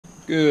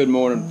Good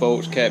morning,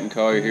 folks.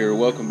 Capt.Collier here.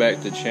 Welcome back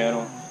to the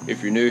channel.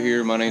 If you're new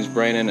here, my name's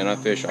Brandon and I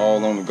fish all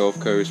along the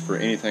Gulf Coast for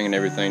anything and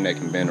everything that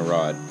can bend a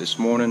rod. This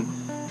morning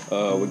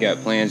we got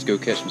plans to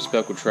go catch some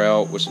speckled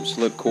trout with some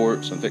slip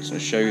corks. I'm fixing to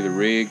show you the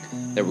rig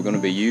that we're going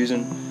to be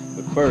using.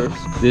 But first,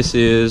 this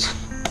is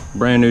a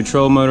brand new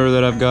troll motor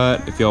that I've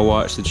got. If y'all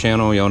watch the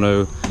channel, y'all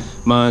know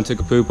mine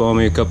took a poop on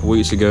me a couple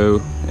weeks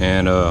ago,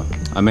 and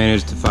I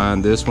managed to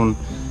find this one.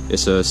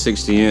 It's a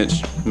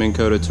 60-inch Minn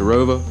Kota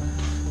Tarova.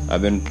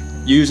 I've been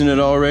using it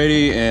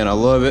already and I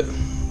love it.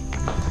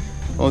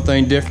 Only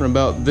thing different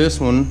about this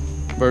one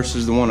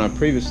versus the one I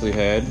previously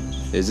had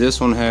is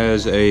this one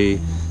has a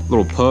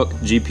little puck,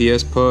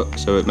 GPS puck,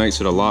 so it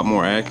makes it a lot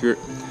more accurate.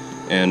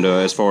 And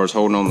as far as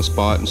holding on the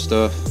spot and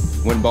stuff,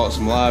 went and bought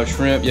some live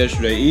shrimp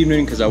yesterday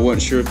evening because I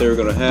wasn't sure if they were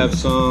going to have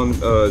some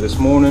this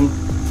morning.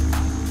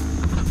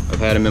 I've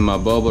had them in my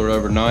bubbler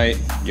overnight.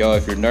 Y'all,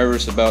 if you're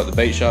nervous about the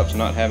bait shops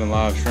not having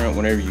live shrimp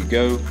whenever you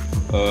go,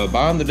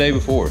 buy them the day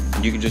before.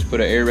 You can just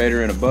put an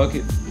aerator in a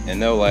bucket and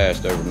they'll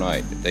last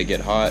overnight. If they get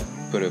hot,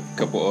 put a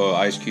couple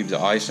ice cubes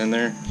of ice in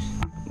there.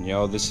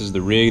 Y'all, this is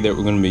the rig that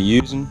we're going to be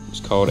using. It's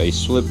called a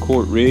slip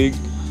cork rig.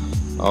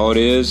 All it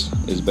is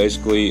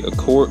basically a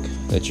cork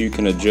that you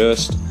can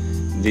adjust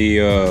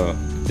the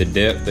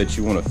depth that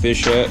you want to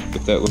fish at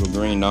with that little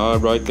green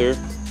knob right there,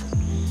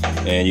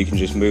 and you can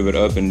just move it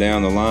up and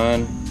down the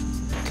line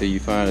until you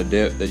find a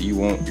depth that you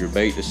want your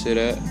bait to sit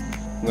at.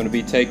 I'm going to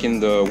be taking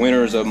the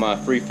winners of my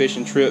free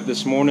fishing trip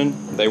this morning.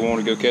 They want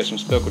to go catch some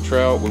speckled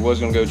trout. We was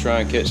going to go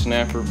try and catch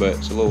snapper, but I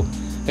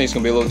think it's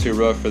going to be a little too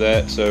rough for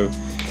that. So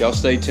y'all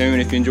stay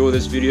tuned. If you enjoy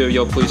this video,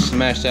 y'all please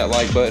smash that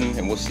like button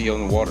and we'll see you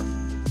on the water.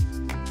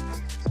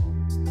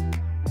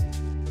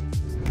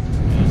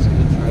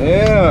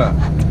 Yeah,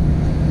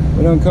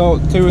 we done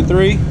caught 2 or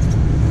 3.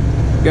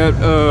 Got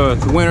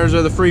the winners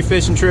of the free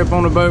fishing trip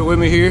on the boat with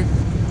me here.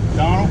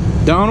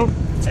 Donald.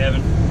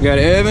 Evan. We got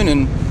Evan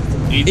and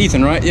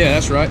Ethan, right? Yeah,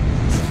 that's right.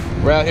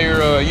 We're out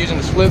here using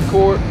the slip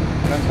cork.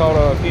 I caught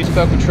a few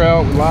speckled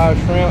trout with live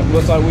shrimp.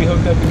 Looks like we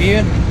hooked up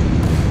again.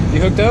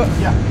 You hooked up?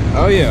 Yeah.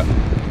 Oh yeah.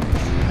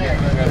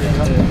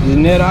 Is the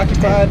net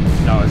occupied?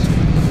 No, it's...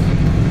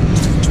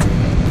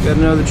 Got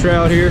another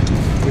trout here,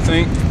 we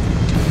think.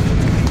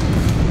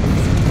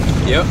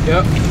 Yep.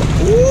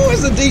 Ooh,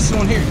 it's a decent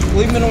one here.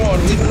 Leave him in the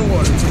water, leave him in the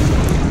water.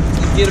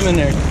 Get him in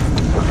there.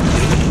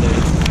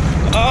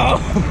 Oh!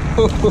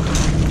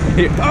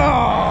 Here.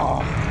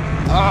 Oh!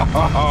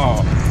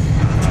 Oh!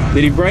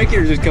 Did he break it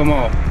or just come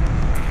off?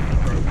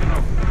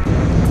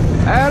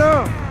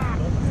 Adam!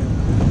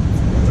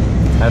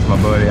 That's my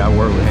buddy, I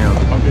work with him.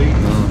 Okay.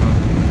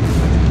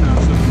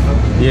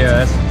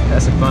 Yeah,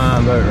 that's a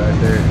fine boat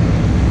right there.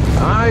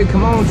 Alright,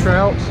 come on,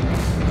 trouts.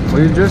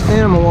 We were just in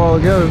them a while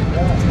ago.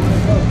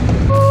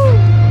 Woo!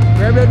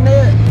 Grab that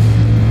net.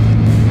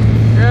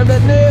 Grab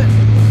that net.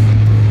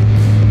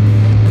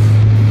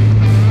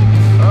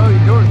 Oh,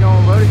 your door's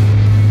gone, buddy.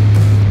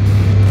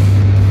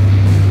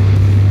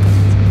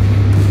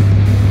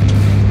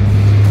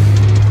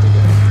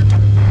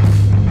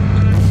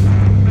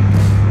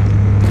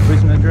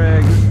 Loosen that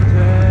drag, loosen the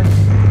drag.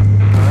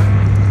 Alright.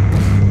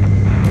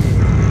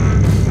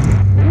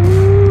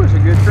 Ooh, that's a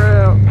good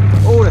trout.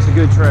 Oh, that's a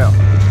good trout.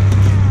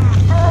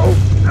 Oh,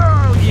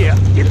 yeah.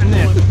 Get in the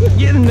net.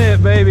 Get in the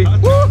net, baby.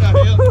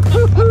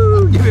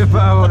 Woo! Give me a 5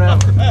 on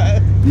that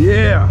one.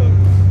 Yeah.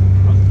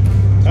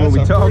 That's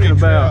what we talking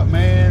about. Trout,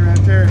 man,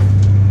 right there.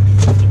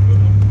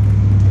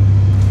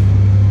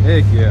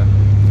 Heck yeah. I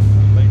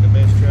think the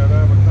best trout I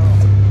ever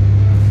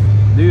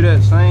caught. Do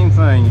that same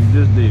thing you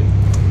just did.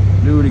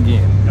 Do it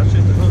again. That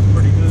shit, the hook's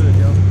pretty good,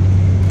 y'all.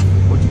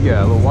 What you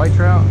got? A little white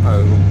trout? Oh,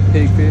 a little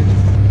pig fish.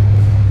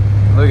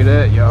 Look at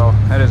that, y'all.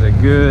 That is a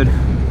good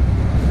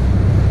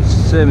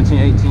 17,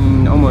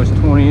 18, almost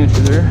 20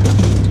 inches there.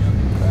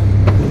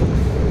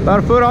 About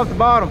a foot off the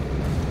bottom.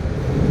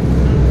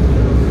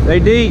 They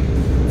deep.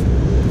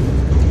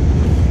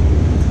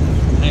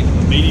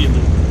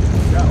 Immediately.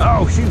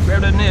 Oh shoot,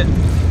 grab that net.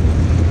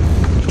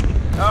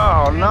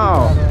 Oh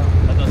no.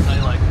 That doesn't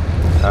sound like...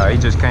 He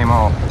just came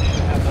off.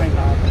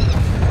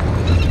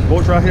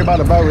 Boys right here by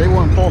the boat, they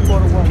wasn't 4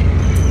 foot away.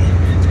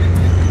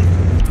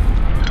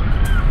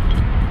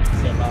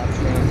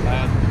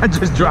 I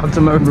just dropped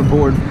him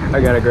overboard. I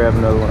gotta grab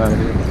another one out of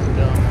here.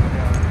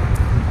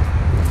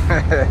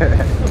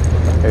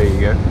 There you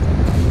go.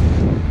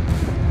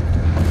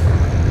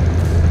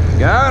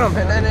 Got him,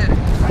 hit that net.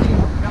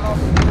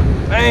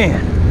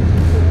 Man.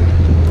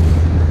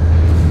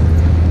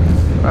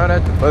 Right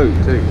at the boat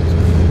too.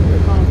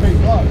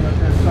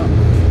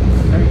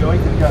 There you go,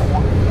 Ethan got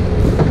one.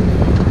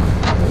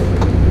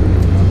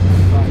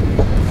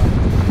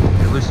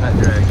 Yeah, loosen that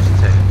drag just a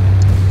tad.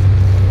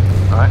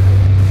 Alright.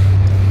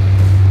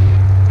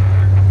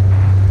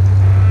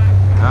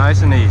 Nice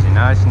and easy,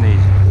 nice and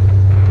easy.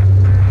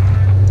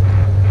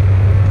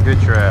 Good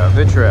trout,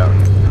 good trout.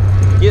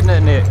 Get in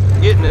that net,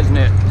 get in this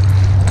net.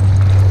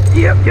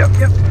 Yep.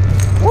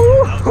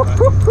 Woo!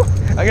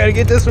 I gotta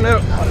get this one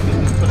out.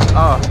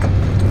 Oh.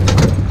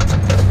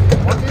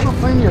 Give him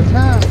plenty of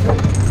time.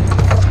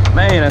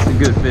 Man, that's a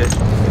good fish.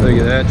 Look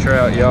at that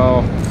trout,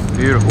 y'all.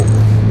 Beautiful.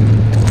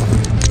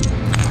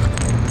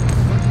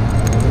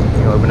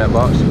 You open that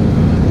box?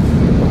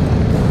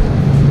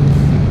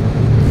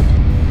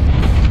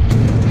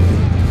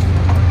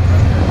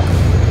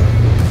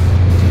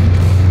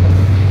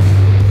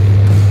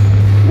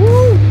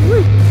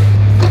 Woo-wee.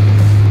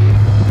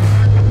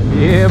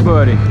 Yeah,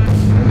 buddy.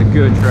 That's a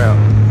good trout.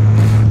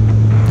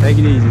 Take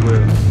it easy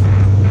with it.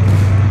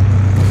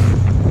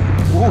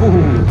 Ooh,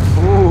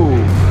 ooh.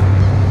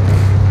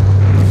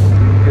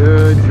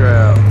 Good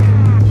trout.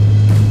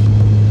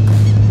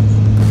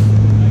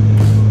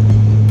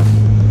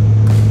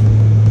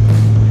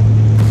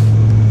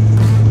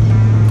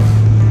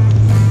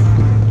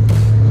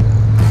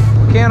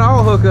 We can't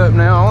all hook up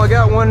now. I only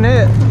got one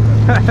net.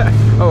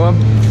 Oh,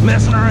 I'm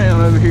messing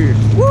around over here.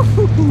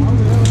 Woo-hoo-hoo.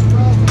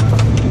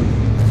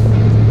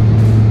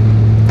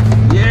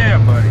 Yeah,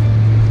 buddy.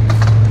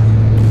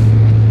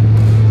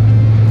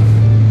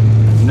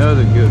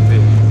 Another good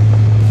fish.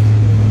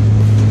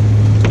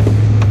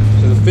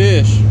 So the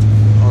fish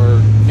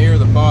are near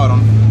the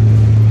bottom.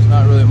 It's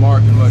not really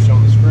marking much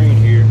on the screen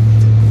here,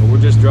 but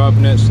we're just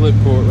dropping that slip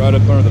cord right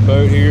up under the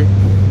boat here,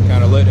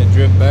 kind of letting it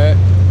drift back.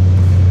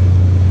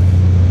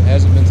 It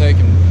hasn't been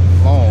taking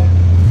long.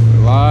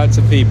 Lots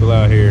of people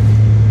out here.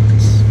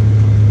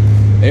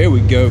 There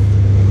we go.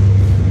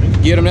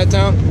 Get them that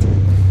time?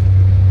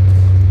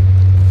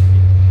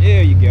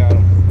 Yeah, you got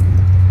him.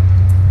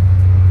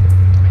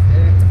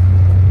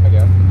 I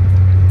got him.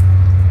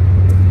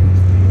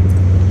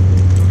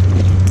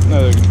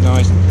 Another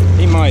nice.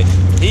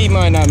 He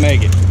might not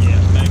make it. Yeah,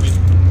 maybe.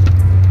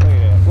 Look at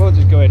that. We'll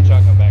just go ahead and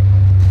chuck him back.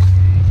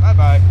 Bye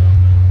bye.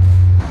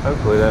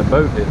 Hopefully that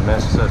boat didn't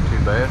mess us up too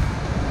bad.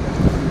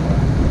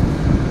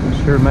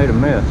 Sure made a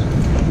mess.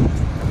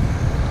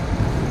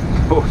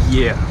 Oh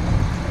yeah.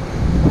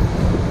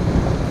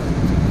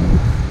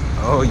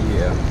 Oh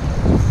yeah.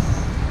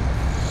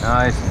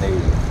 Nice and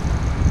easy.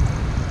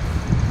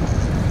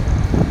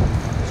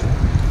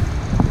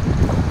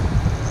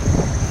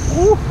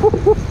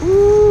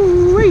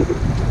 Woo-hoo-hoo-hoo-wee.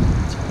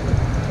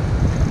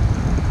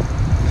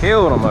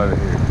 Killed them over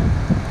here.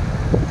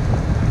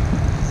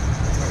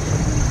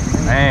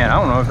 Man, I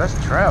don't know if that's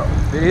a trout.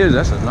 If it is,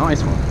 that's a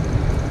nice one.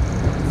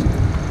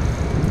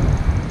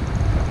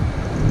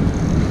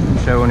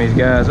 Showing these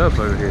guys up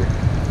over here.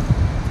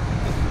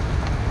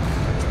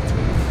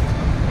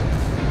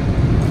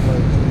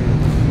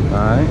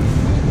 Alright,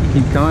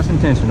 keep constant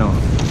tension on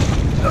them.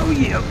 Oh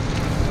yeah.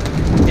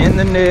 In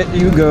the net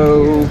you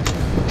go.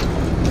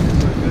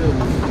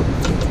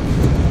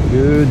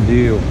 Good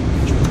deal.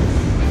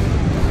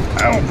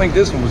 I don't think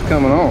this one was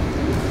coming off.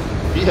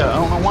 Yeah, I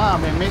don't know why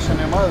I've been missing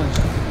them others.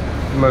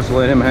 You must have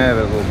let him have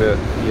it a little bit.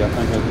 Yeah, I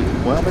think I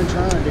did. Well, I've been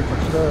trying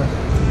different stuff.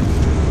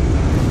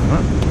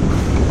 Huh?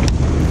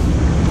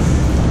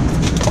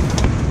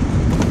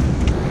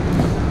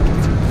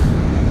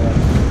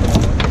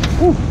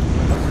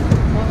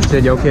 You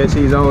said y'all catch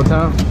these all the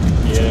time?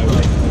 Yeah,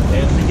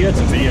 you had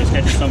some videos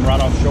catching some right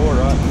offshore,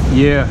 right?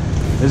 Yeah,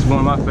 this is one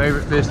of my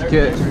favorite fish to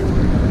catch.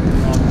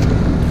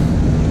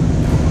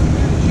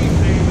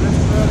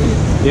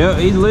 Yeah,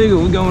 he's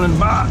legal. We're going in the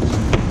box.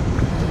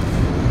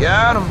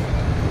 Got him.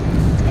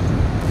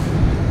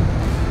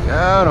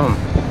 Got him.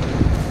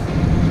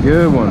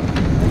 Good one.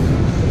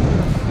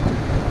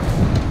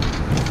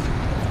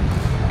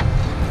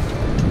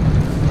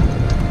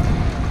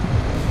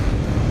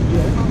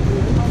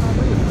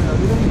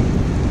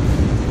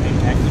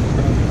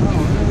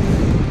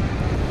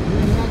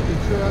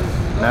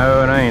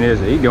 No, it ain't,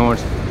 is it? He's going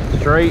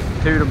straight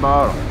to the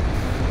bottom.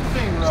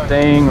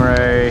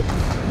 Stingray.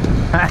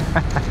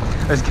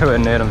 Let's go ahead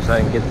and net him so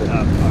I can get the...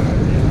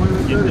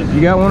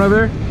 You got one over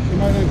there?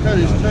 Somebody done cut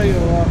his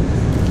tail off.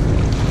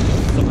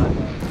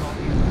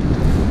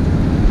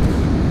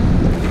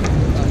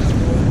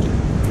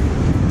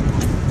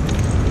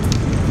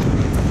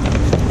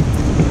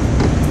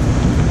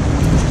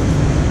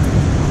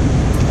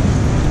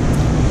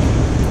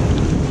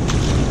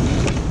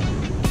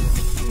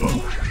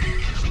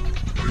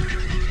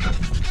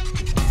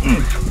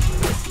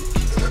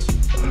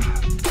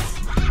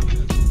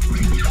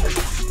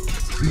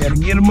 Gotta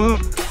get him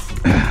up.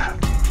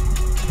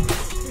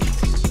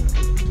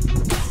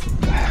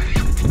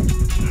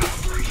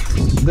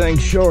 Dang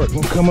shark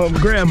will come up and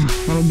grab him.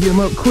 I'm gonna get him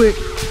up quick.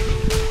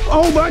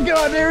 Oh my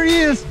God, there he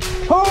is.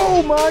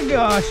 Oh my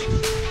gosh.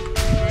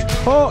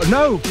 Oh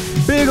no,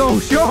 big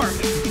old shark.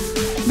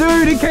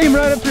 Dude, he came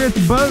right up here at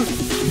the boat.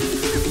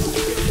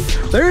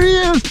 There he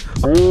is.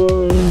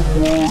 Oh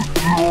my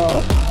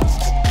God.